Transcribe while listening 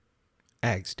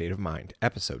Ag State of Mind,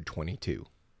 Episode 22.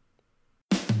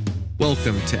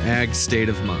 Welcome to Ag State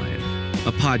of Mind,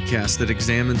 a podcast that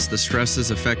examines the stresses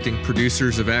affecting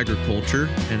producers of agriculture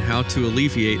and how to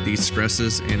alleviate these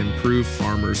stresses and improve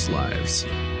farmers' lives.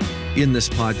 In this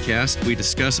podcast, we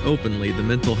discuss openly the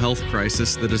mental health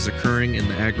crisis that is occurring in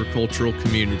the agricultural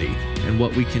community and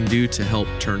what we can do to help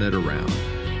turn it around.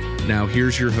 Now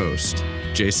here's your host,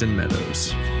 Jason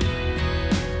Meadows.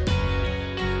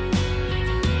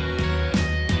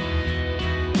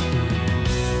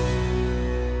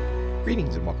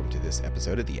 Greetings and welcome to this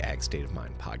episode of the Ag State of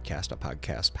Mind podcast, a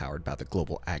podcast powered by the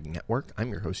Global Ag Network. I'm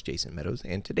your host, Jason Meadows,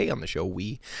 and today on the show,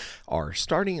 we are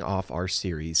starting off our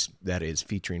series that is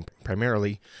featuring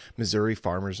primarily Missouri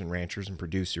farmers and ranchers and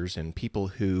producers and people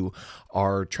who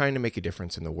are trying to make a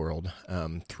difference in the world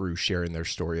through sharing their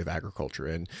story of agriculture.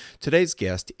 And today's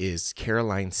guest is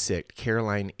Caroline Sicht.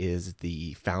 Caroline is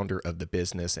the founder of the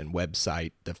business and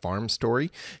website, The Farm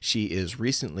Story. She is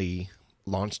recently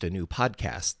launched a new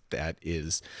podcast that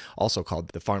is also called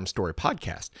the Farm Story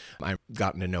Podcast. I've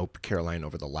gotten to know Caroline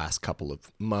over the last couple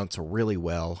of months really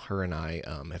well. Her and I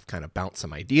have kind of bounced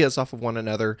some ideas off of one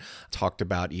another, talked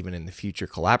about even in the future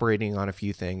collaborating on a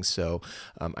few things. So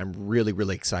I'm really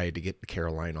excited to get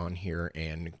Caroline on here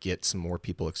and get some more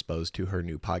people exposed to her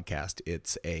new podcast.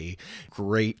 It's a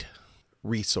great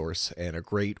resource and a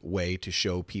great way to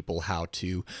show people how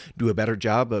to do a better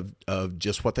job of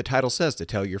just what the title says, to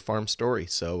tell your farm story.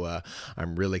 So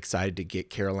I'm really excited to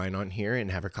get Caroline on here and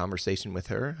have a conversation with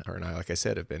her. Her and I, like I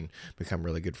said, have become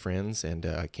really good friends, and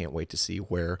I can't wait to see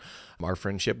where our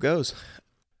friendship goes.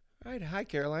 All right. Hi,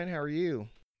 Caroline. How are you?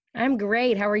 I'm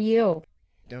great. How are you?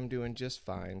 I'm doing just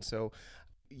fine. So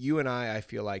you and I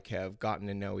feel like have gotten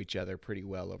to know each other pretty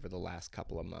well over the last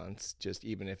couple of months, just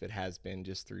even if it has been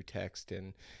just through text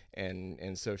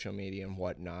and social media and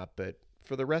whatnot. But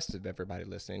for the rest of everybody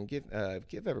listening, give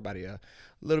everybody a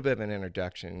little bit of an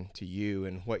introduction to you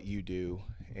and what you do,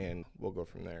 and we'll go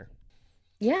from there.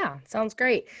 Yeah, sounds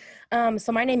great.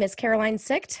 So my name is Caroline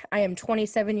Sicht. I am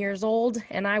 27 years old,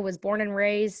 and I was born and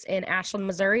raised in Ashland,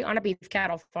 Missouri on a beef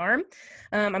cattle farm.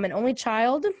 I'm an only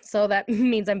child, so that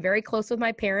means I'm very close with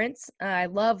my parents. I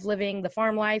love living the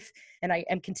farm life, and I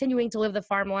am continuing to live the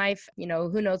farm life. You know,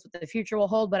 who knows what the future will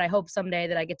hold, but I hope someday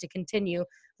that I get to continue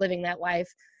living that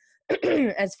life.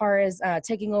 As far as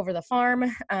taking over the farm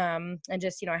and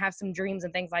just, I have some dreams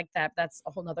and things like that. That's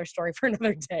a whole nother story for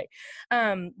another day.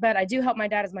 But I do help my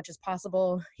dad as much as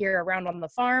possible here around on the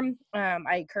farm.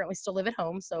 I currently still live at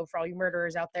home, so for all you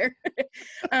murderers out there.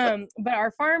 But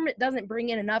our farm doesn't bring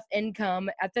in enough income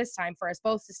at this time for us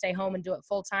both to stay home and do it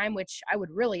full time, which I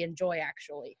would really enjoy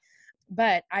actually.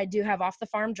 But I do have off the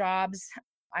farm jobs.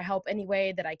 I help any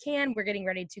way that I can. We're getting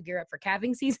ready to gear up for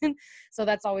calving season. So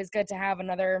that's always good to have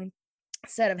another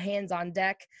set of hands on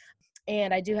deck.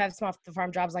 And I do have some off the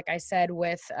farm jobs, like I said,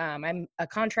 with I'm a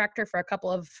contractor for a couple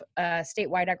of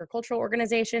statewide agricultural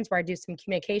organizations where I do some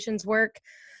communications work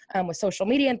with social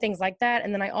media and things like that.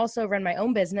 And then I also run my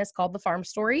own business called The Farm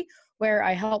Story, where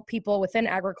I help people within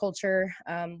agriculture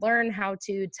learn how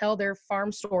to tell their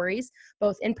farm stories,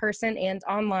 both in person and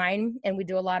online. And we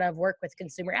do a lot of work with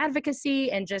consumer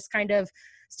advocacy and just kind of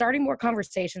starting more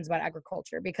conversations about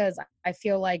agriculture, because I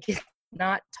feel like it's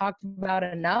not talked about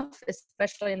enough,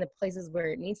 especially in the places where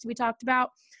it needs to be talked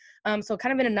about. So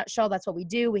kind of in a nutshell, that's what we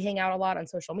do. We hang out a lot on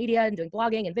social media and doing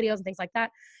blogging and videos and things like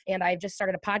that. And I've just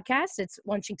started a podcast. It's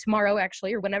launching tomorrow,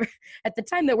 actually, or whenever. At the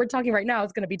time that we're talking right now,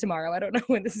 it's going to be tomorrow. I don't know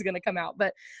when this is going to come out,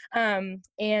 but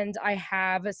and I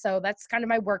have, so that's kind of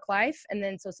my work life. And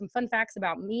then so some fun facts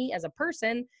about me as a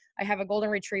person. I have a golden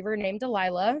retriever named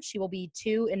Delilah. She will be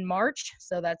 2 in March.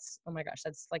 So that's, oh my gosh,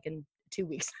 that's like in 2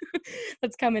 weeks.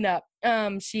 That's coming up.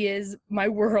 She is my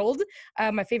world.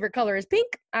 My favorite color is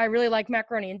pink. I really like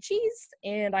macaroni and cheese,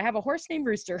 and I have a horse named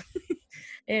Rooster.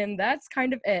 And that's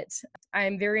kind of it.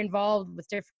 I'm very involved with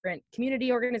different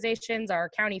community organizations. Our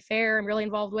county fair, I'm really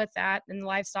involved with that, and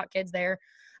livestock kids there.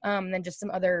 And then just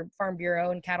some other farm bureau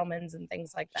and cattlemen's and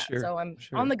things like that. So I'm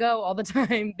on the go all the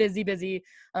time, busy,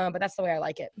 but that's the way I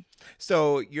like it.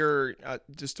 So you're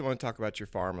just want to talk about your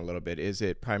farm a little bit. Is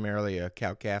it primarily a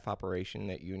cow-calf operation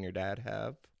that you and your dad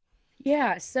have?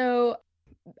 Yeah, so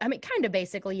I mean, kind of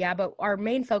basically, yeah, but our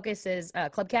main focus is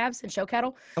club calves and show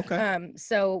cattle. Okay.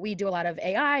 So we do a lot of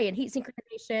AI and heat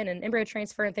synchronization and embryo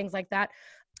transfer and things like that.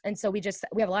 And so we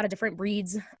have a lot of different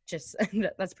breeds. Just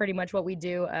that's pretty much what we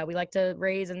do. We like to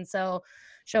raise and sell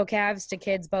show calves to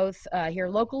kids both here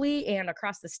locally and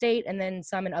across the state, and then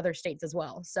some in other states as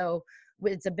well. So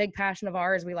it's a big passion of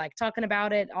ours. We like talking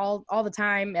about it all the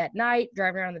time at night,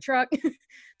 driving around the truck,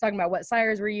 talking about what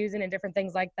sires we're using and different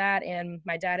things like that. And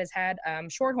my dad has had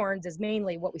Shorthorns is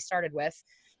mainly what we started with.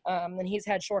 And he's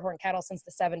had Shorthorn cattle since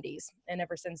the 70s. And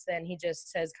ever since then, he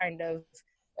just has kind of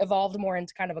evolved more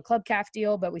into kind of a club calf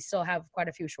deal, but we still have quite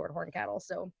a few Shorthorn cattle.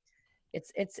 So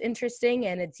it's interesting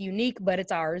and it's unique, but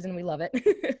it's ours and we love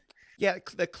it. Yeah,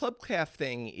 the club calf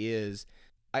thing is,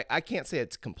 I can't say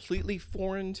it's completely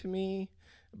foreign to me,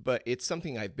 but it's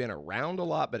something I've been around a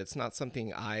lot, but it's not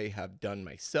something I have done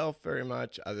myself very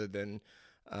much other than,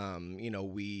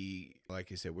 we,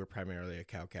 like you said, we're primarily a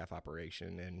cow-calf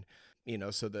operation. And,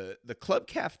 so the club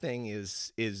calf thing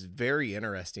is very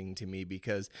interesting to me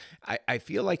because I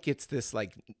feel like it's this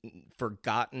like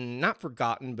not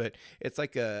forgotten, but it's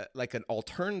like an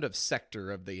alternative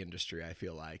sector of the industry, I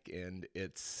feel like. And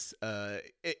it's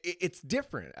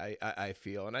different, I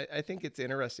feel. And I think it's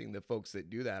interesting, the folks that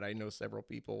do that. I know several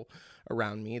people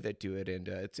around me that do it, and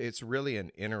it's really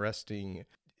an interesting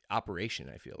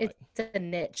operation, I feel like. It's a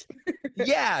niche.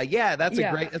 Yeah, that's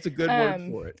a good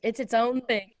word for it. It's its own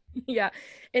thing. Yeah,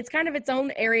 it's kind of its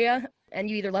own area, and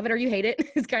you either love it or you hate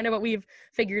it. It's kind of what we've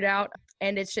figured out,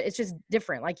 and it's just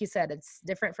different. Like you said, it's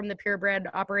different from the purebred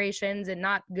operations, and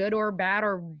not good or bad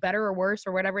or better or worse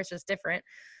or whatever. It's just different.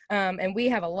 And we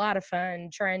have a lot of fun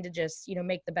trying to just,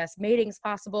 make the best matings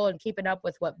possible and keeping up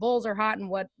with what bulls are hot and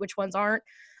which ones aren't.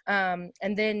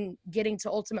 And then getting to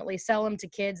ultimately sell them to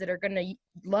kids that are going to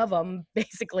love them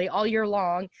basically all year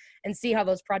long and see how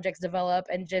those projects develop.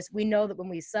 And we know that when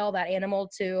we sell that animal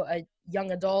to a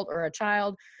young adult or a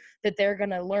child, that they're going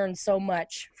to learn so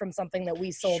much from something that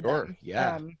we sold them.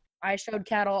 Yeah. I showed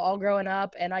cattle all growing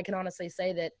up, and I can honestly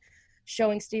say that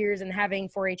showing steers and having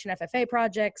 4-H and FFA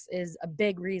projects is a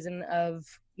big reason of,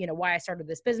 why I started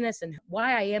this business and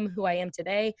why I am who I am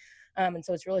today. And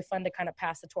so it's really fun to kind of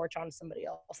pass the torch on to somebody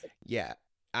else. Yeah.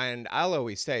 And I'll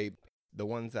always say the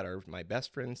ones that are my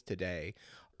best friends today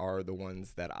are the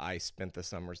ones that I spent the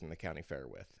summers in the county fair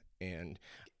with. And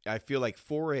I feel like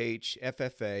 4-H,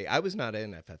 FFA, I was not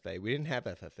in FFA. We didn't have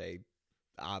FFA,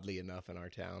 oddly enough, in our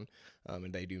town.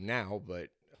 And they do now, but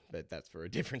that's for a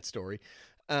different story.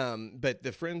 But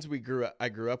the friends I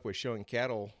grew up with showing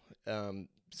cattle,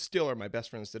 still are my best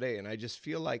friends today. And I just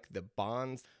feel like the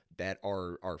bonds that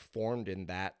are formed in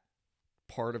that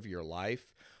part of your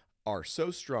life are so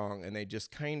strong, and they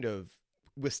just kind of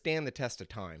withstand the test of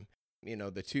time.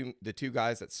 The two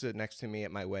guys that stood next to me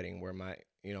at my wedding were my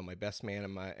best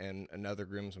man and another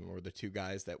groomsman were the two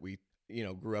guys that we,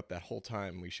 grew up that whole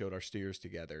time. We showed our steers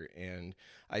together. And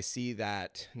I see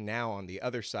that now on the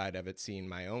other side of it, seeing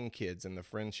my own kids and the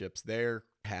friendships they're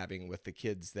having with the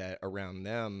kids that around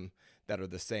them that are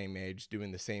the same age,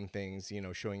 doing the same things,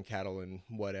 showing cattle and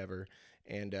whatever.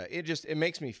 And it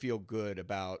makes me feel good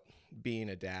about being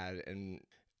a dad and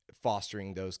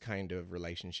fostering those kind of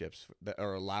relationships,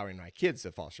 or allowing my kids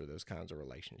to foster those kinds of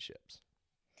relationships.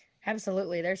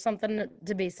 Absolutely. There's something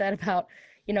to be said about,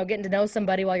 getting to know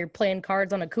somebody while you're playing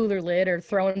cards on a cooler lid or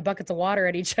throwing buckets of water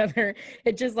at each other.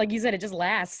 It just, like you said, it just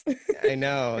lasts. I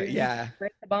know. Yeah.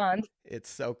 Break the bond. It's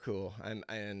so cool.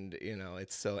 And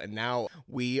now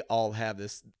we all have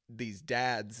these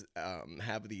dads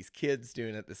have these kids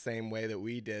doing it the same way that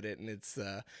we did it. And it's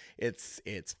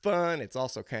fun. It's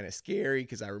also kind of scary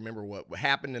because I remember what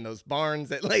happened in those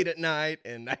barns at late at night,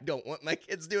 and I don't want my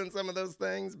kids doing some of those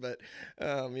things, but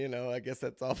I guess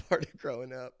that's all part of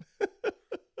growing up.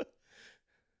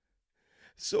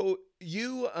 So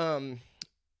you,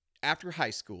 after high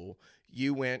school,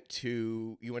 you went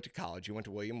to college. You went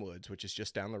to William Woods, which is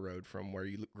just down the road from where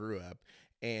you grew up,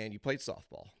 and you played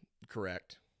softball,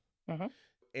 correct? Mm-hmm.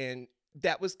 And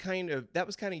that was kind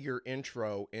of your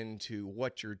intro into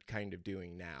what you're kind of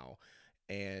doing now.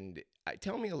 And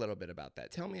tell me a little bit about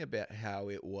that. Tell me a bit how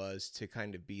it was to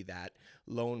kind of be that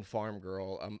lone farm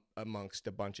girl amongst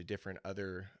a bunch of different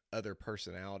other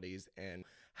personalities, and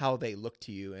how they look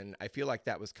to you. And I feel like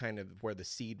that was kind of where the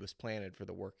seed was planted for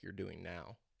the work you're doing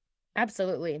now.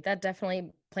 Absolutely. That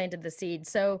definitely planted the seed.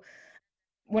 So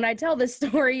when I tell this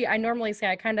story, I normally say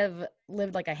I kind of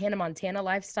lived like a Hannah Montana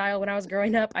lifestyle when I was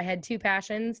growing up. I had two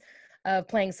passions of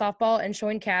playing softball and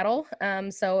showing cattle.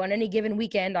 So on any given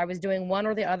weekend, I was doing one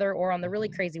or the other, or on the really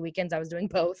crazy weekends, I was doing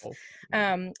both.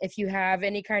 If you have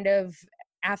any kind of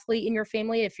athlete in your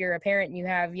family, if you're a parent and you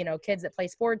have, kids that play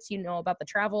sports, about the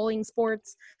traveling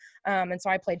sports. And so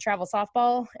I played travel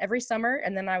softball every summer.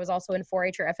 And then I was also in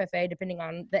 4-H or FFA, depending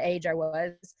on the age I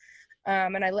was.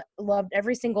 And I loved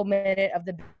every single minute of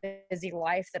the busy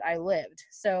life that I lived.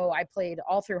 So I played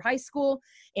all through high school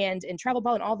and in travel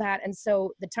ball and all that. And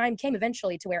so the time came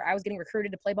eventually to where I was getting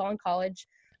recruited to play ball in college.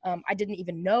 I didn't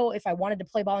even know if I wanted to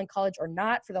play ball in college or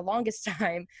not for the longest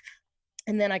time.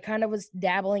 And then I kind of was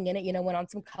dabbling in it, went on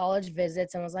some college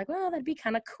visits and was like, well, that'd be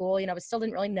kind of cool. But still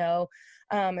didn't really know.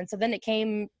 And so then it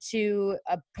came to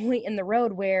a point in the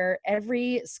road where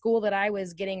every school that I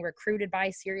was getting recruited by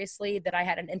seriously, that I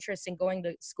had an interest in going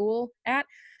to school at,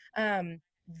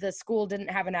 the school didn't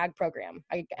have an ag program.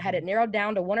 I had it narrowed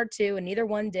down to one or two, and neither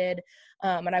one did.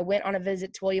 And I went on a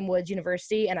visit to William Woods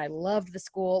University, and I loved the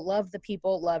school, loved the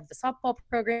people, loved the softball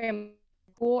program.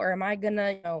 Cool, or am I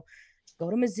gonna, go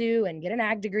to Mizzou and get an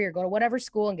ag degree, or go to whatever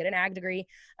school and get an ag degree?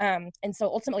 And so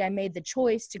ultimately I made the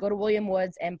choice to go to William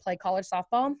Woods and play college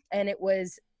softball, and it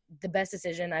was the best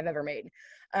decision I've ever made.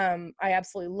 I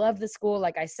absolutely loved the school.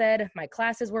 Like I said, my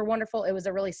classes were wonderful. It was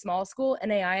a really small school,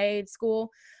 NAIA school.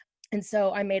 And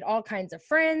so I made all kinds of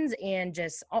friends, and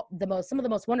just some of the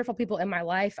most wonderful people in my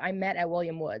life I met at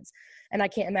William Woods. And I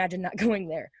can't imagine not going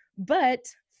there. But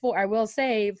I will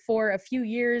say, for a few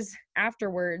years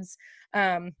afterwards,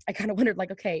 I kind of wondered,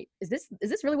 like, okay, is this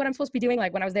really what I'm supposed to be doing?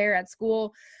 Like when I was there at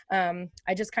school, I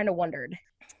just kind of wondered.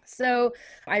 So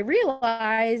I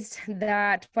realized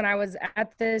that when I was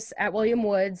at William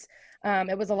Woods,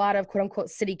 it was a lot of quote unquote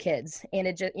city kids, and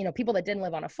it just, people that didn't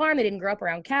live on a farm, they didn't grow up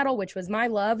around cattle, which was my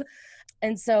love.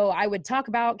 And so I would talk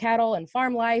about cattle and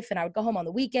farm life, and I would go home on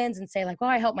the weekends and say, like, well,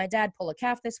 I helped my dad pull a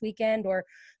calf this weekend, or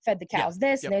fed the cows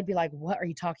this. And they'd be like, what are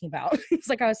you talking about? It's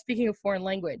like I was speaking a foreign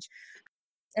language.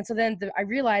 And so then I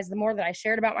realized the more that I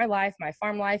shared about my life, my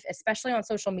farm life, especially on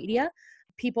social media,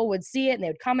 people would see it and they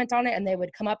would comment on it, and they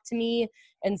would come up to me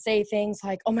and say things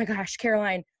like, oh my gosh,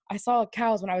 Caroline, I saw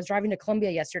cows when I was driving to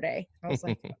Columbia yesterday. I was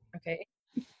like, okay,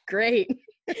 great.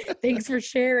 Thanks for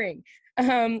sharing.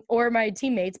 Or my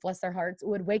teammates, bless their hearts,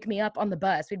 would wake me up on the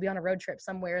bus. We'd be on a road trip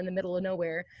somewhere in the middle of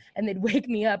nowhere, and they'd wake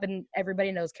me up, and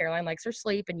everybody knows Caroline likes her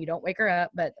sleep and you don't wake her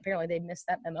up, but apparently they missed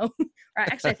that memo. Or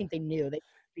actually, I think they knew. They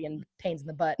be in pains in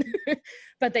the butt.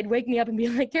 But they'd wake me up and be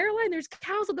like, Caroline, there's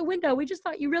cows at the window. We just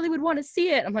thought you really would want to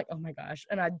see it. I'm like, oh my gosh.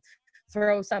 And I'd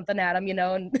throw something at them,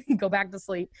 and go back to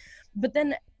sleep. But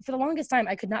then for the longest time,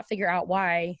 I could not figure out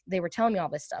why they were telling me all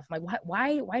this stuff. I'm like,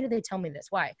 why did they tell me this?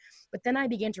 Why? But then I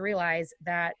began to realize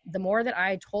that the more that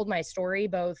I told my story,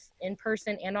 both in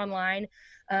person and online,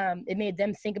 it made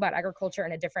them think about agriculture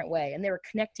in a different way. And they were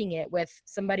connecting it with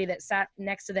somebody that sat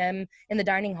next to them in the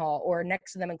dining hall or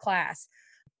next to them in class,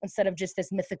 instead of just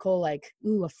this mythical, like,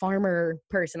 ooh, a farmer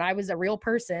person. I was a real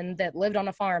person that lived on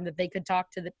a farm that they could talk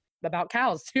to about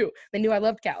cows too. They knew I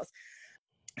loved cows.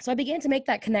 So I began to make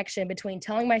that connection between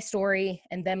telling my story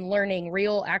and them learning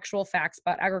real, actual facts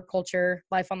about agriculture,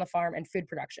 life on the farm, and food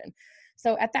production.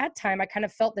 So at that time, I kind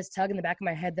of felt this tug in the back of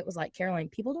my head that was like, Caroline,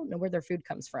 people don't know where their food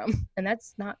comes from, and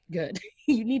that's not good.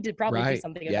 You need to probably do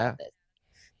something about this.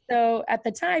 So at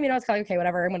the time, I was kind of like, okay,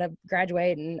 whatever, I'm going to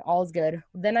graduate and all is good.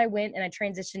 Then I went and I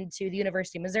transitioned to the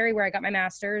University of Missouri, where I got my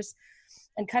master's,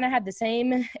 and kind of had the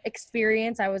same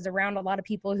experience. I was around a lot of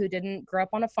people who didn't grow up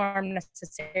on a farm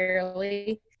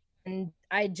necessarily. And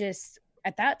I just,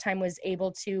 at that time, was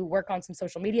able to work on some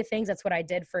social media things. That's what I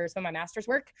did for some of my master's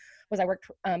work, was I worked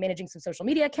managing some social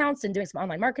media accounts and doing some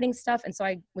online marketing stuff. And so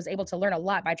I was able to learn a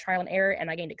lot by trial and error,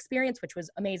 and I gained experience, which was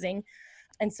amazing.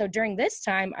 And so during this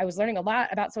time, I was learning a lot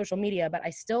about social media, but I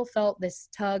still felt this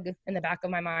tug in the back of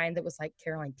my mind that was like,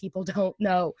 Caroline, people don't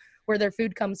know where their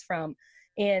food comes from.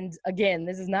 And again,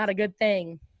 this is not a good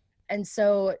thing. And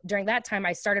so during that time,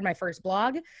 I started my first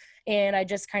blog, and I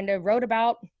just kind of wrote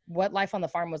about what life on the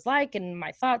farm was like and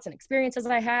my thoughts and experiences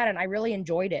I had. And I really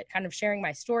enjoyed it, kind of sharing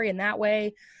my story in that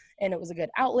way. And it was a good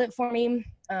outlet for me.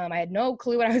 I had no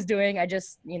clue what I was doing. I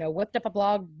just, whipped up a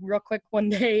blog real quick one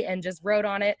day and just wrote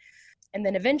on it. And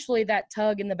then eventually that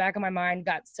tug in the back of my mind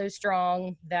got so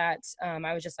strong that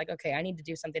I was just like, okay, I need to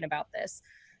do something about this.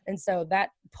 And so that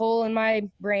pull in my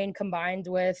brain, combined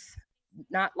with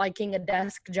not liking a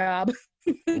desk job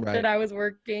that I was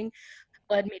working,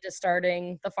 led me to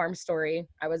starting the farm story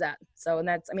I was at. So, and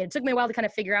that's, it took me a while to kind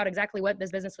of figure out exactly what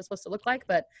this business was supposed to look like,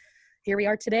 but here we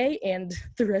are today, and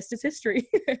the rest is history.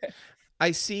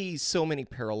 I see so many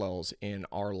parallels in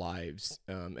our lives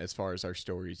as far as our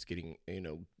stories getting,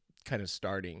 kind of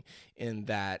starting, in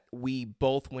that we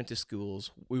both went to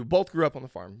schools. We both grew up on the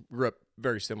farm, grew up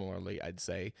very similarly, I'd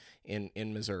say, in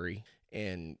Missouri,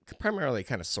 and primarily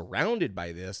kind of surrounded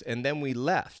by this. And then we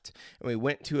left, and we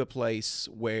went to a place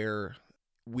where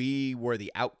we were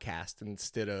the outcast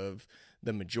instead of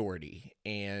the majority.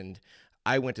 And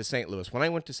I went to St. Louis. When I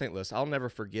went to St. Louis, I'll never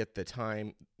forget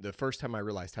the first time I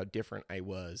realized how different I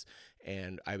was.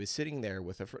 And I was sitting there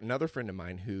with another friend of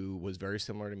mine who was very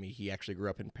similar to me. He actually grew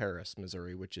up in Paris,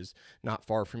 Missouri, which is not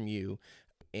far from you.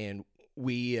 And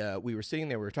we were sitting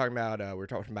there. We were talking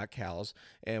about cows,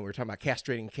 and we were talking about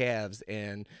castrating calves,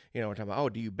 and we're talking about, oh,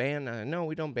 do you ban? No,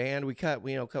 we don't ban. We cut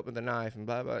with a knife and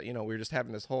blah blah. We were just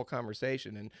having this whole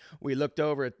conversation, and we looked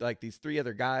over at like these three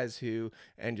other guys who,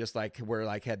 and just like were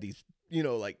like had these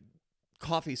like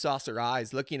coffee saucer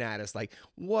eyes looking at us like,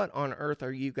 what on earth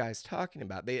are you guys talking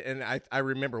about? I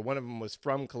remember one of them was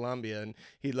from Colombia, and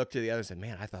he looked to the other and said,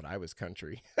 man, I thought I was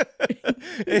country.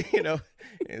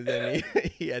 And then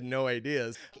he had no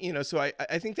ideas. So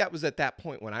I think that was at that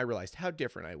point when I realized how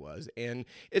different I was. And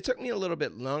it took me a little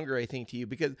bit longer, I think, to you,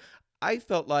 because I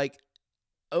felt like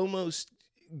almost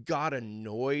got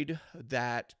annoyed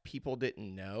that people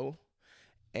didn't know.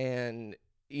 And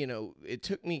it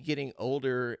took me getting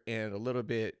older and a little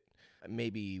bit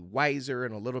maybe wiser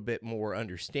and a little bit more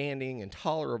understanding and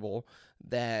tolerable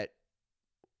that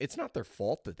it's not their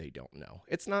fault that they don't know.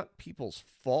 It's not people's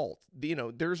fault. They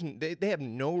have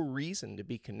no reason to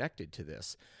be connected to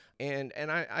this. And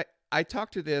I've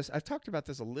talked about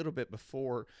this a little bit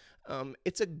before.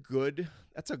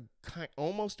 That's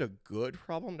almost a good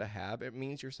problem to have. It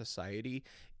means your society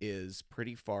is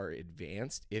pretty far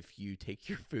advanced if you take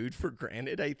your food for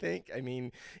granted, I think. I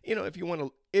mean, if you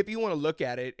want to look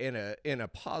at it in a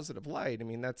positive light, I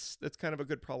mean, that's kind of a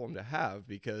good problem to have,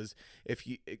 because if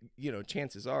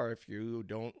chances are if you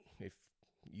don't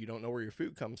know where your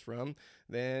food comes from,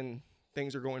 then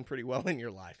things are going pretty well in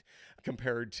your life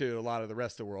compared to a lot of the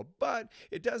rest of the world. But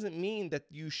it doesn't mean that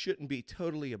you shouldn't be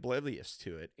totally oblivious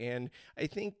to it. And I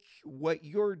think what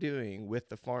you're doing with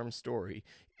the farm story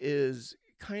is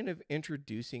kind of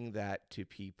introducing that to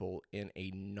people in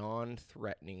a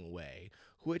non-threatening way,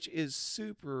 which is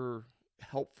super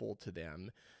helpful to them.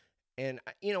 And,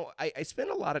 I spend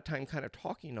a lot of time kind of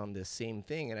talking on this same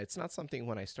thing, and it's not something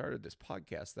when I started this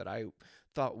podcast that I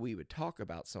thought we would talk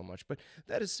about so much, but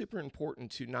that is super important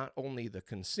to not only the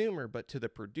consumer, but to the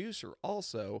producer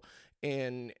also.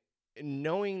 And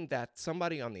knowing that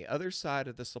somebody on the other side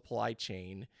of the supply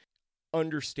chain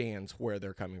understands where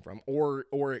they're coming from, or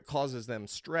it causes them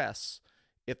stress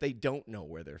if they don't know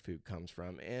where their food comes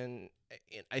from. And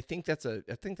I think that's a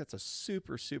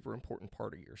super, super important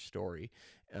part of your story,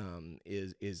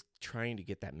 is trying to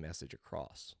get that message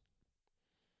across.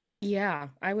 Yeah,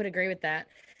 I would agree with that.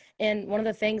 And one of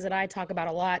the things that I talk about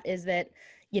a lot is that,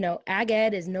 ag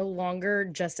ed is no longer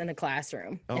just in a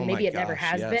classroom. Oh, and maybe my it never gosh,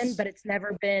 has yes. been, but it's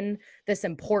never been this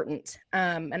important.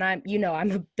 And I'm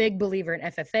a big believer in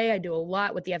FFA. I do a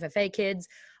lot with the FFA kids.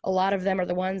 A lot of them are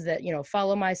the ones that,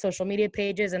 follow my social media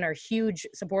pages and are huge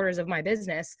supporters of my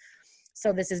business.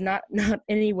 So this is not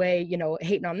any way,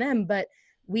 hating on them, but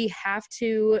we have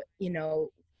to,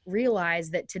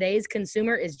 realize that today's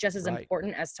consumer is just as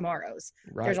important as tomorrow's.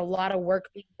 Right. There's a lot of work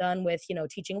being done with,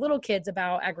 teaching little kids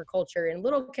about agriculture and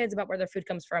little kids about where their food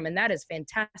comes from. And that is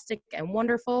fantastic and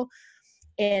wonderful.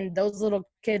 And those little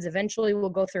kids eventually will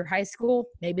go through high school.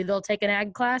 Maybe they'll take an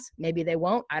ag class. Maybe they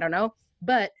won't. I don't know.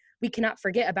 But we cannot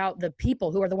forget about the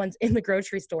people who are the ones in the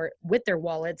grocery store with their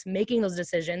wallets, making those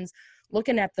decisions,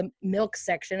 looking at the milk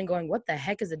section and going, what the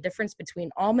heck is the difference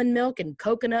between almond milk and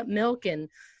coconut milk and,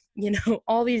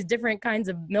 all these different kinds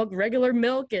of milk, regular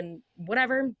milk and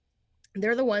whatever.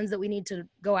 They're the ones that we need to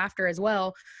go after as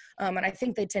well. And I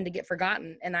think they tend to get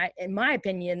forgotten. And in my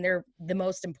opinion, they're the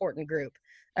most important group.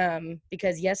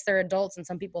 Because yes, they're adults, and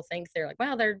some people think they're like,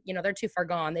 well, they're too far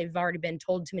gone. They've already been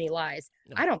told too many lies.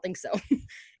 No. I don't think so.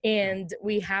 And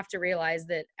we have to realize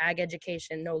that ag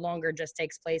education no longer just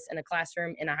takes place in a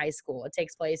classroom in a high school. It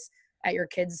takes place at your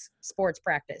kids' sports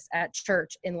practice, at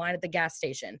church, in line at the gas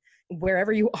station,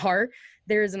 wherever you are.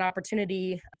 There's an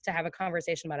opportunity to have a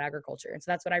conversation about agriculture. And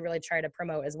so that's what I really try to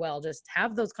promote as well. Just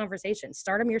have those conversations,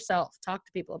 start them yourself, talk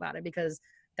to people about it, because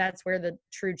that's where the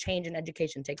true change in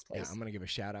education takes place. Yeah, I'm going to give a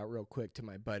shout out real quick to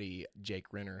my buddy,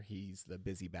 Jake Renner. He's the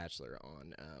Busy Bachelor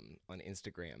on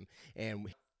Instagram.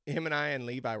 And him and I and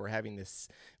Levi were having this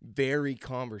very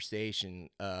conversation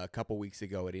a couple weeks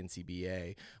ago at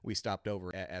NCBA. We stopped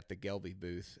over at the Gelby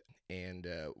booth, and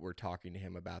we're talking to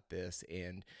him about this.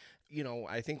 And,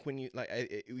 I think when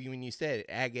you said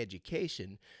ag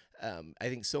education, I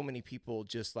think so many people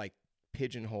just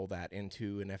pigeonhole that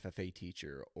into an FFA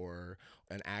teacher or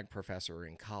an ag professor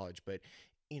in college. But,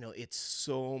 it's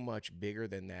so much bigger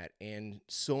than that. And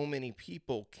so many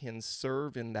people can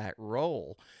serve in that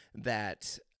role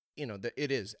that,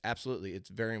 it is absolutely, it's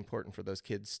very important for those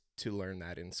kids to learn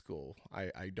that in school.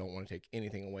 I don't want to take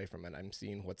anything away from it. I'm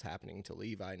seeing what's happening to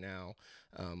Levi now,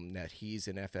 that he's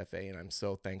in FFA, and I'm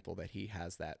so thankful that he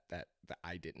has that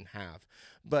I didn't have.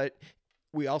 But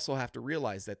we also have to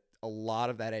realize that a lot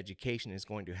of that education is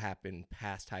going to happen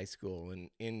past high school and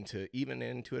into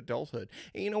adulthood.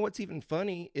 And you know what's even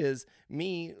funny is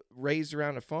me raised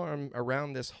around a farm,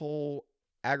 around this whole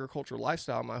agricultural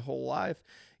lifestyle my whole life.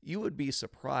 You would be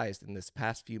surprised in this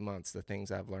past few months the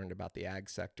things I've learned about the ag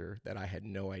sector that I had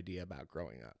no idea about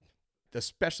growing up.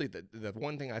 Especially the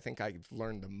one thing I think I've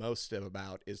learned the most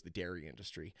about is the dairy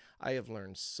industry. I have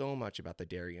learned so much about the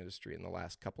dairy industry in the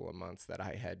last couple of months that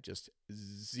I had just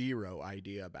zero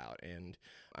idea about. And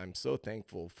I'm so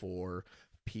thankful for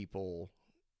people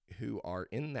who are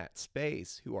in that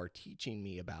space, who are teaching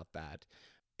me about that.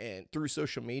 And through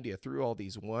social media, through all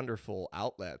these wonderful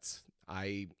outlets,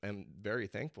 I am very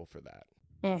thankful for that.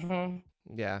 Mm-hmm.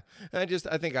 Yeah, I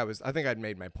think I'd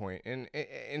made my point, and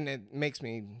it makes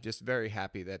me just very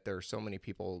happy that there are so many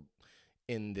people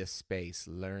in this space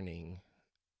learning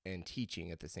and teaching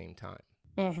at the same time.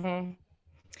 Mm-hmm.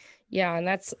 Yeah, and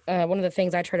that's one of the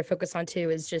things I try to focus on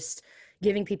too, is just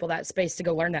giving people that space to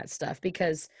go learn that stuff,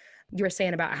 because you were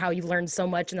saying about how you've learned so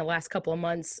much in the last couple of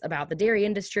months about the dairy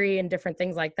industry and different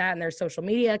things like that, and there's social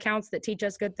media accounts that teach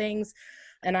us good things.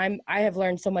 And I have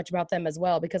learned so much about them as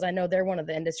well, because I know they're one of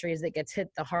the industries that gets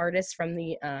hit the hardest from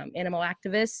the animal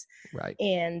activists. Right.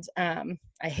 And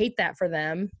I hate that for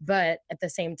them. But at the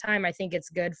same time, I think it's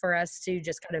good for us to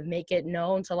just kind of make it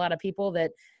known to a lot of people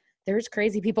that there's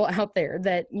crazy people out there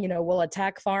that, you know, will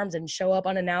attack farms and show up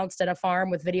unannounced at a farm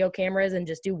with video cameras and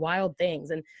just do wild things.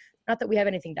 And not that we have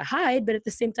anything to hide, but at the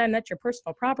same time, that's your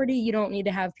personal property. You don't need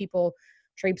to have people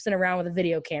traipsing around with a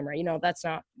video camera. You know, that's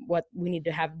not what we need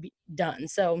to have done.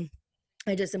 So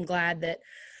I just am glad that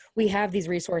we have these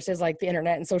resources like the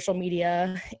internet and social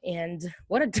media, and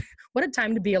what a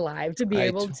time to be alive, to be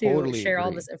able to share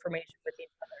all this information with each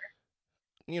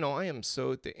other. You know, I am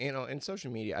so, in social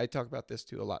media, I talk about this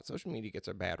too a lot. Social media gets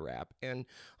a bad rap, and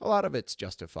a lot of it's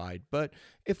justified. But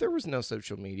if there was no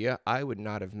social media, I would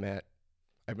not have met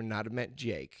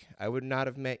Jake. I would not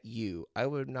have met you. I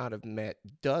would not have met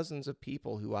dozens of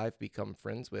people who I've become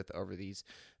friends with over these,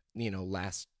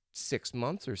 last 6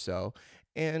 months or so.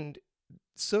 And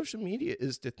social media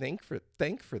is to thank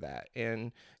for that.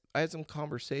 And I had some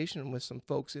conversation with some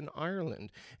folks in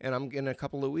Ireland, and in a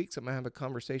couple of weeks, I'm going to have a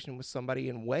conversation with somebody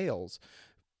in Wales,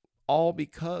 all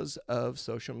because of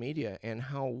social media and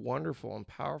how wonderful and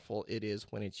powerful it is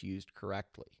when it's used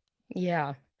correctly.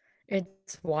 Yeah.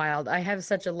 It's wild. I have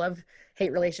such a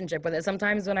love-hate relationship with it.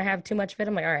 Sometimes when I have too much of it,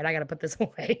 I'm like, all right, I got to put this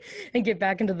away and get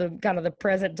back into the kind of the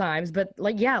present times. But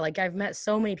like I've met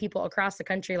so many people across the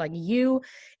country like you.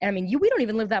 And I mean, we don't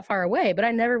even live that far away, but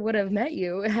I never would have met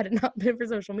you had it not been for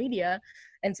social media.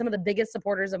 And some of the biggest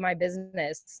supporters of my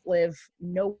business live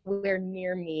nowhere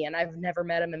near me, and I've never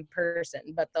met them in person,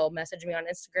 but they'll message me on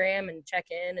Instagram and check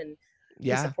in, and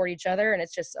we support each other, and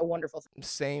it's just a wonderful thing.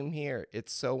 Same here.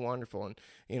 It's so wonderful. And,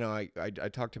 I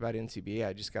talked about NCBA.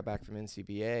 I just got back from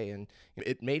NCBA, and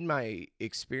it made my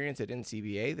experience at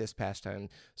NCBA this past time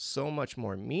so much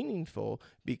more meaningful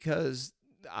because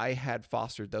I had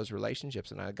fostered those relationships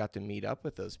and I got to meet up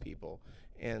with those people.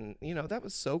 And, that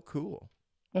was so cool.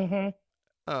 Mm-hmm.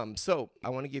 So I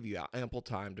want to give you ample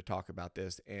time to talk about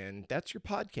this, and that's your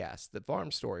podcast, The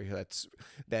Farm Story,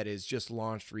 that is just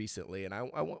launched recently. And I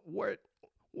want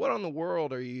what on the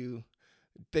world are you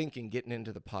thinking getting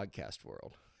into the podcast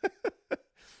world?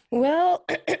 Well,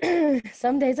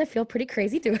 some days I feel pretty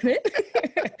crazy doing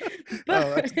it.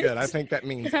 Oh, that's good. I think that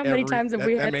means how many times have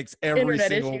we had makes every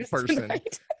single person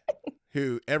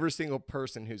every single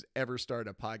person who's ever started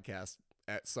a podcast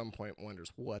at some point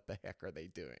wonders what the heck are they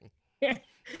doing. Yeah.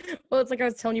 Well, it's like I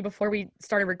was telling you before we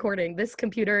started recording, this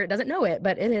computer doesn't know it,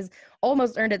 but it has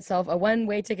almost earned itself a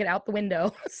one-way ticket out the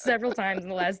window several times in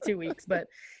the last 2 weeks. But,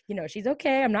 she's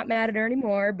okay. I'm not mad at her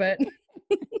anymore, but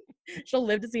she'll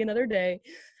live to see another day.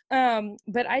 But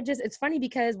it's funny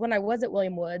because when I was at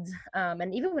William Woods,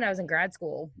 and even when I was in grad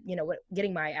school,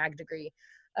 getting my ag degree,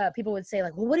 people would say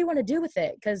like, well, what do you want to do with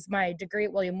it? Because my degree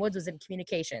at William Woods was in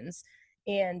communications,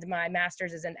 and my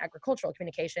master's is in agricultural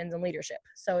communications and leadership.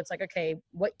 So it's like, okay,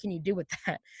 what can you do with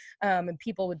that? And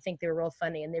people would think they were real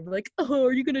funny, and they'd be like, oh,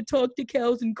 are you going to talk to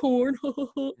cows and corn?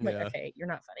 I'm like, okay, you're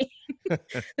not funny.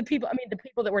 The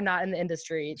people that were not in the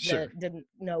industry that didn't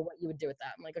know what you would do with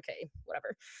that. I'm like, okay,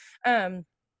 whatever.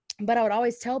 But I would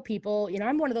always tell people,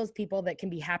 I'm one of those people that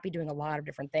can be happy doing a lot of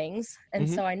different things. And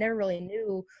so I never really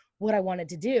knew what I wanted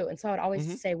to do. And so I would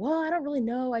always say, well, I don't really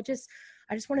know. I just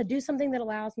want to do something that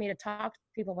allows me to talk to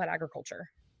people about agriculture.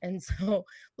 And so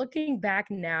looking back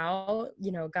now,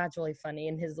 God's really funny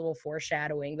in his little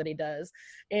foreshadowing that he does.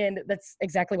 And that's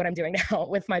exactly what I'm doing now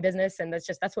with my business. And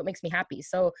that's what makes me happy.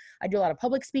 So I do a lot of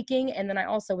public speaking. And then I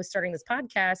also was starting this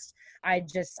podcast. I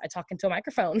talk into a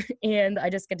microphone and I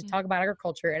just get to talk about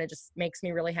agriculture, and it just makes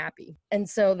me really happy. And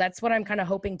so that's what I'm kind of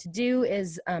hoping to do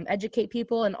is educate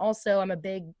people. And also I'm a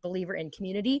big believer in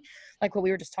community, like what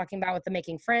we were just talking about with the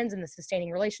making friends and the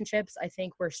sustaining relationships. I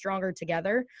think we're stronger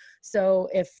together. So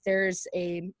if there's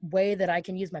a way that I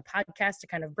can use my podcast to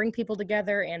kind of bring people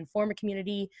together and form a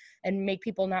community and make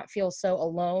people not feel so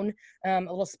alone. A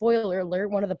little spoiler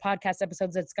alert, one of the podcast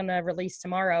episodes that's going to release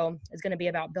tomorrow is going to be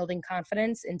about building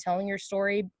confidence in telling your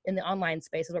story in the online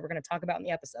space, is what we're going to talk about in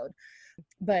the episode.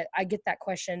 But I get that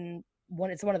question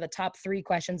it's one of the top 3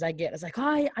 questions I get. It's like,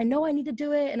 oh, I know I need to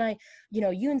do it. And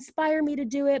you inspire me to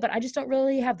do it, but I just don't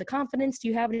really have the confidence. Do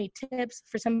you have any tips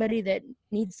for somebody that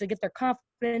needs to get their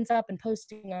confidence up and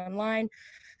posting online?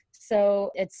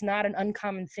 So it's not an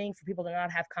uncommon thing for people to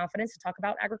not have confidence to talk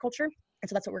about agriculture. And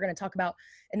so that's what we're going to talk about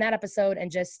in that episode,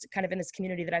 and just kind of in this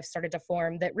community that I've started to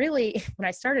form that really, when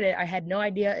I started it, I had no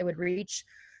idea it would reach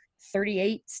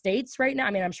 38 states right now.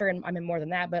 I mean, I'm sure I'm in more than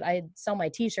that, but I sell my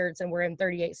t-shirts and we're in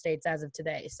 38 states as of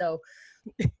today. So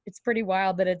it's pretty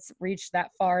wild that it's reached that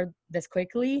far this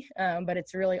quickly. But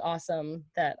it's really awesome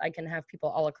that I can have people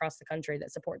all across the country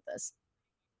that support this.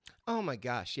 Oh my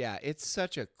gosh. Yeah. It's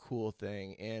such a cool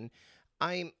thing. And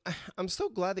I'm so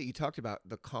glad that you talked about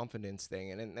the confidence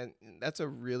thing. And that's a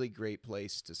really great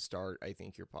place to start, I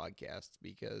think, your podcast,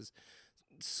 because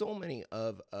so many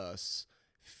of us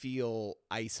feel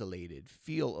isolated,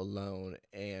 feel alone,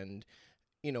 and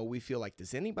we feel like,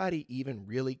 does anybody even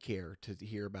really care to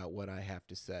hear about what I have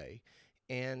to say?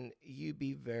 And you'd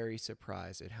be very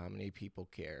surprised at how many people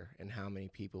care and how many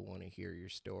people want to hear your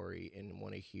story and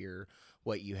want to hear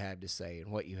what you have to say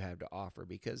and what you have to offer,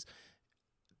 because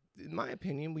in my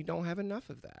opinion, we don't have enough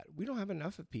of that. We don't have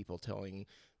enough of people telling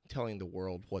the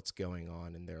world what's going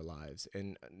on in their lives,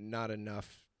 and not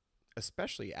enough,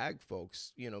 especially ag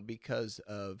folks, because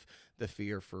of the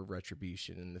fear for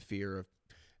retribution and the fear of,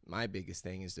 my biggest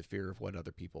thing is the fear of what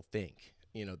other people think.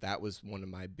 That was one of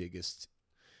my biggest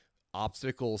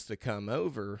obstacles to come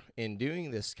over in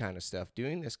doing this kind of stuff,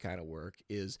 doing this kind of work,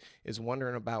 is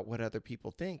wondering about what other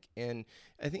people think. And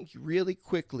I think really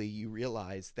quickly you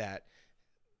realize that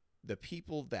the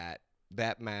people that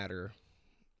matter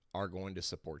are going to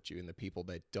support you, and the people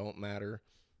that don't matter,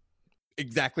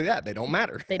 exactly that, they don't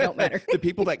matter. They don't matter. The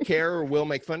people that care or will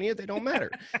make fun of you, they don't matter.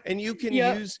 And you can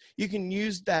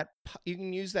use that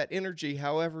energy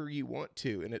however you want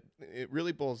to, and it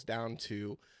really boils down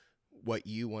to what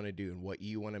you want to do and what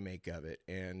you want to make of it,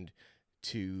 and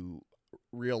to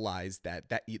realize that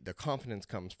the confidence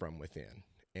comes from within,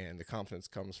 and the confidence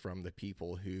comes from the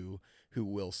people who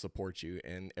will support you,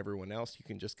 and everyone else you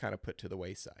can just kind of put to the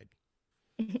wayside.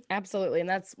 Absolutely. And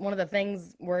that's one of the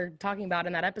things we're talking about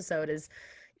in that episode is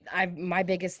my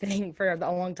biggest thing for a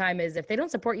long time is, if they don't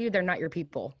support you, they're not your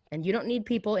people, and you don't need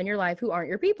people in your life who aren't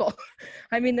your people.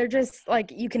 I mean, they're just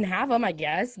like, you can have them, I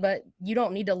guess, but you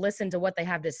don't need to listen to what they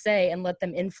have to say and let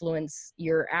them influence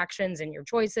your actions and your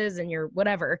choices and your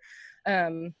whatever,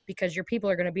 because your people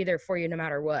are going to be there for you no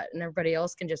matter what, and everybody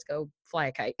else can just go fly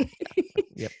a kite.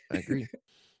 Yep, I agree.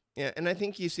 Yeah, and I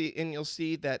think you'll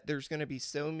see that there's going to be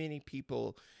so many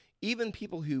people, even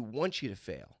people who want you to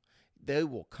fail, they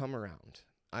will come around.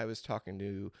 I was talking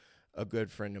to a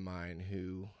good friend of mine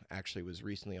who actually was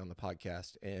recently on the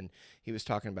podcast, and he was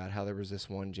talking about how there was this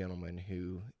one gentleman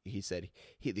who he said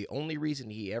the only reason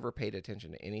he ever paid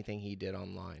attention to anything he did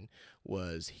online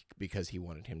was because he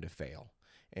wanted him to fail.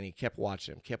 And he kept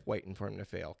watching him, kept waiting for him to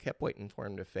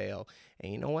fail.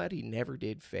 And you know what? He never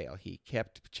did fail. He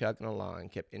kept chugging along,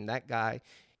 and that guy,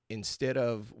 instead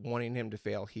of wanting him to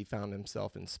fail, he found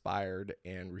himself inspired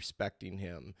and respecting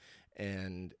him.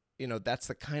 And, that's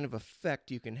the kind of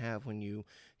effect you can have when you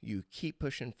keep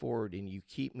pushing forward and you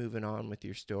keep moving on with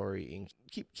your story and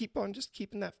keep on just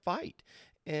keeping that fight.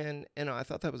 And I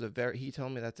thought that was he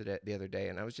told me that the other day,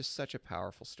 and it was just such a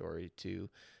powerful story to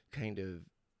kind of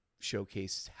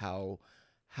showcase how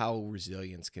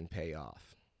resilience can pay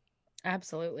off.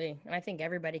 Absolutely. And I think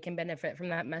everybody can benefit from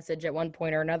that message at one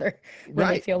point or another, when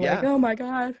Right. they feel like, oh my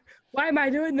God, why am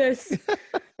I doing this?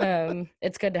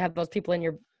 It's good to have those people in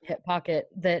your hip pocket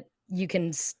that you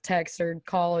can text or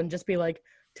call and just be like,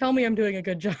 tell me I'm doing a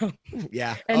good job.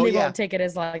 Yeah. And they won't take it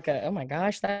as like oh my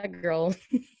gosh, that girl.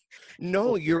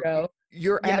 No, you're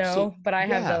absolutely, but I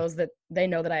have those that they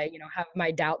know that I, have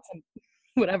my doubts and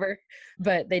whatever,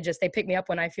 but they pick me up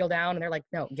when I feel down, and they're like,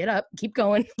 no, get up, keep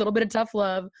going, a little bit of tough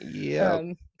love. Yeah.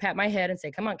 Pat my head and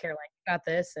say, come on, Caroline, you got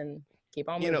this. And keep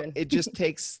on you know, moving. it just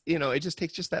takes,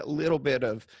 just that little bit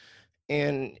of,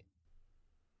 and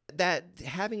that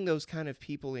having those kind of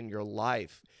people in your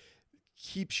life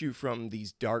keeps you from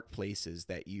these dark places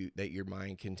that your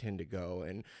mind can tend to go.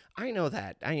 And I know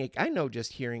that I know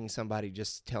just hearing somebody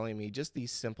just telling me just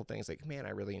these simple things like, man,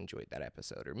 I really enjoyed that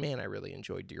episode, or man, I really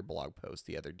enjoyed your blog post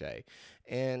the other day.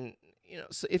 And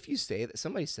so if you say that,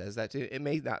 somebody says that to you, it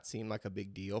may not seem like a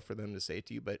big deal for them to say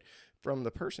to you, but from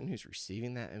the person who's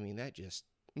receiving that, I mean, that just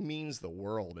means the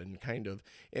world, and kind of,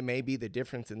 it may be the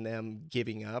difference in them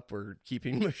giving up or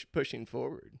keeping pushing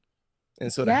forward.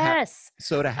 And so yes,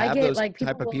 to have those like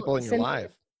type of people in your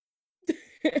life.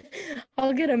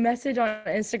 I'll get a message on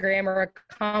Instagram or a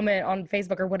comment on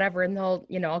Facebook or whatever, and they'll,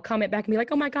 I'll comment back and be like,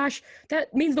 oh my gosh,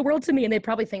 that means the world to me. And they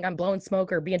probably think I'm blowing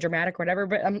smoke or being dramatic or whatever.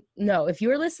 But no, if you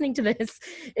are listening to this,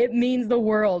 it means the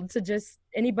world to just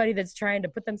anybody that's trying to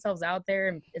put themselves out there.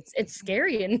 And it's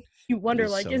scary. And you wonder,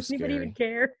 like, so does anybody even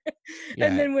care? Yeah.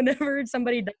 And then whenever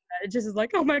somebody does that, it just is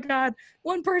like, oh my God,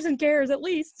 one person cares at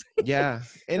least. Yeah.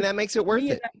 And that makes it worth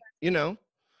it, Right.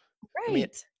 I mean,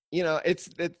 it's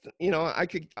I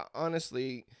could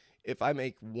honestly, if I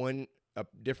make a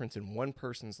difference in one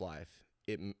person's life,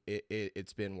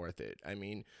 it's been worth it. I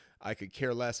mean, I could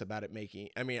care less about it making.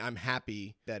 I mean, I'm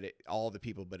happy that all the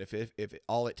people, but if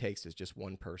all it takes is just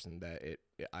one person that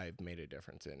I've made a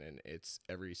difference in, and it's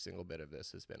every single bit of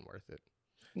this has been worth it.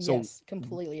 So, yes,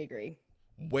 completely agree.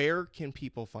 Where can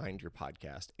people find your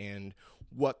podcast, and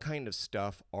what kind of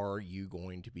stuff are you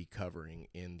going to be covering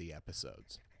in the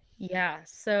episodes? Yeah.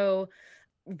 So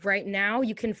right now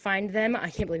you can find them.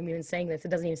 I can't believe I'm even saying this. It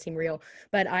doesn't even seem real,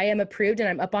 but I am approved and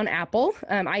I'm up on Apple,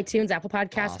 iTunes, Apple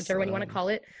Podcasts, whichever one you want to call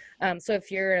it. So if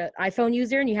you're an iPhone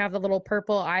user and you have the little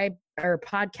purple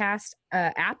podcast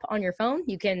app on your phone,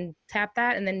 you can tap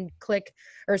that and then click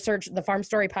or search the Farm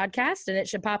Story podcast, and it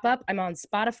should pop up. I'm on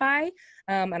Spotify,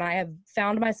 and I have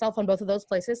found myself on both of those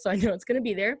places, so I know it's going to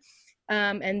be there.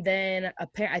 And then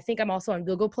I think I'm also on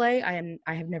Google Play.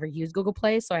 I have never used Google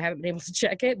Play, so I haven't been able to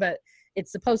check it, but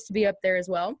it's supposed to be up there as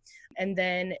well. And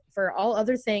then for all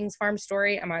other things, Farm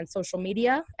Story, I'm on social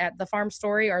media at The Farm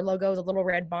Story. Our logo is a little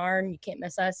red barn. You can't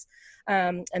miss us.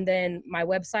 And then my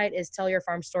website is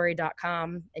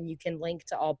tellyourfarmstory.com, and you can link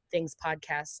to all things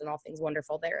podcasts and all things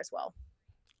wonderful there as well.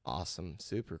 Awesome.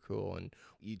 Super cool. And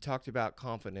you talked about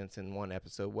confidence in one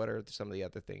episode. What are some of the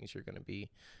other things you're going to be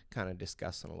kind of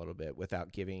discussing a little bit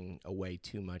without giving away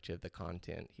too much of the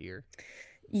content here?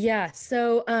 Yeah.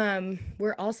 So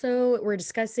we're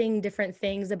discussing different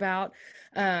things about,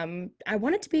 I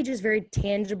want it to be just very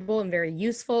tangible and very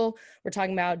useful. We're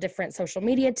talking about different social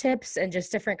media tips and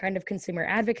just different kind of consumer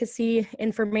advocacy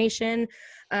information.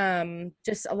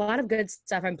 Just a lot of good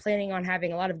stuff. I'm planning on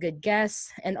having a lot of good guests,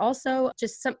 and also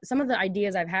just some of the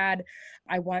ideas I've had.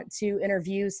 I want to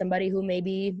interview somebody who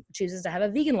maybe chooses to have a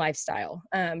vegan lifestyle,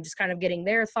 just kind of getting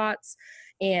their thoughts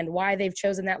and why they've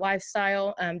chosen that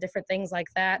lifestyle, different things like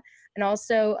that. And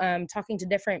also talking to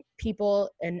different people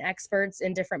and experts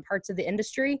in different parts of the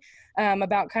industry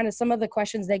about kind of some of the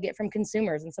questions they get from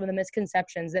consumers and some of the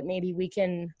misconceptions that maybe we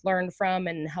can learn from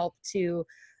and help to,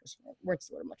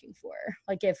 what's what I'm looking for?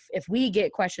 Like if we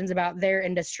get questions about their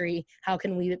industry, how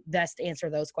can we best answer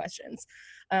those questions?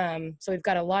 So we've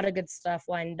got a lot of good stuff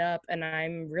lined up, and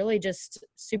I'm really just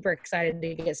super excited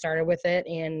to get started with it.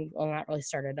 And well, not really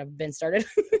started, I've been started,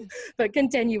 but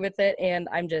continue with it. And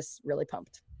I'm just really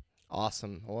pumped.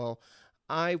 Awesome. Well,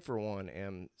 I, for one,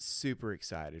 am super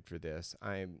excited for this.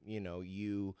 I've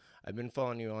been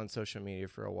following you on social media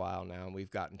for a while now, and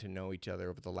we've gotten to know each other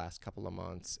over the last couple of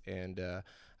months. And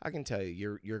I can tell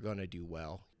you, you're going to do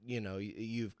well.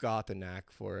 You've got the knack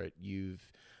for it. You've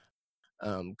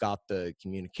got the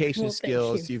communication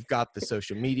skills. You've got the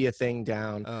social media thing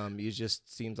down. You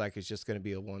just seems like it's just going to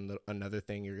be another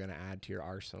thing you're going to add to your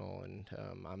arsenal. And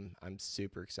I'm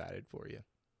super excited for you.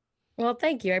 Well,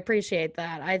 thank you. I appreciate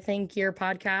that. I think your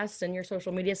podcast and your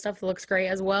social media stuff looks great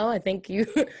as well. I think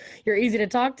you're easy to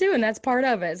talk to, and that's part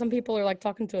of it. Some people are like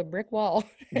talking to a brick wall.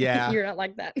 Yeah. You're not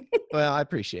like that. Well, I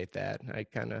appreciate that. I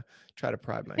kind of try to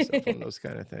pride myself on those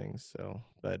kind of things. So,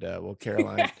 but well,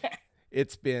 Caroline,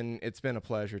 it's been a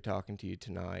pleasure talking to you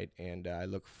tonight, and I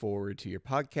look forward to your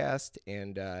podcast,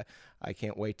 and I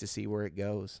can't wait to see where it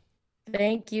goes.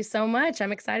 Thank you so much.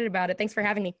 I'm excited about it. Thanks for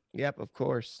having me. Yep, of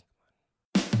course.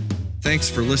 Thanks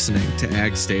for listening to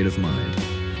Ag State of Mind.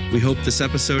 We hope this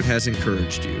episode has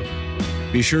encouraged you.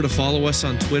 Be sure to follow us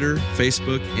on Twitter,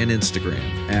 Facebook, and Instagram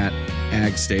at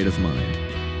Ag State of Mind.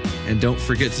 And don't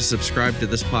forget to subscribe to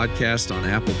this podcast on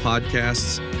Apple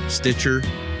Podcasts, Stitcher,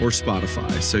 or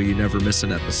Spotify so you never miss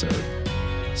an episode.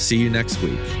 See you next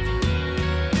week.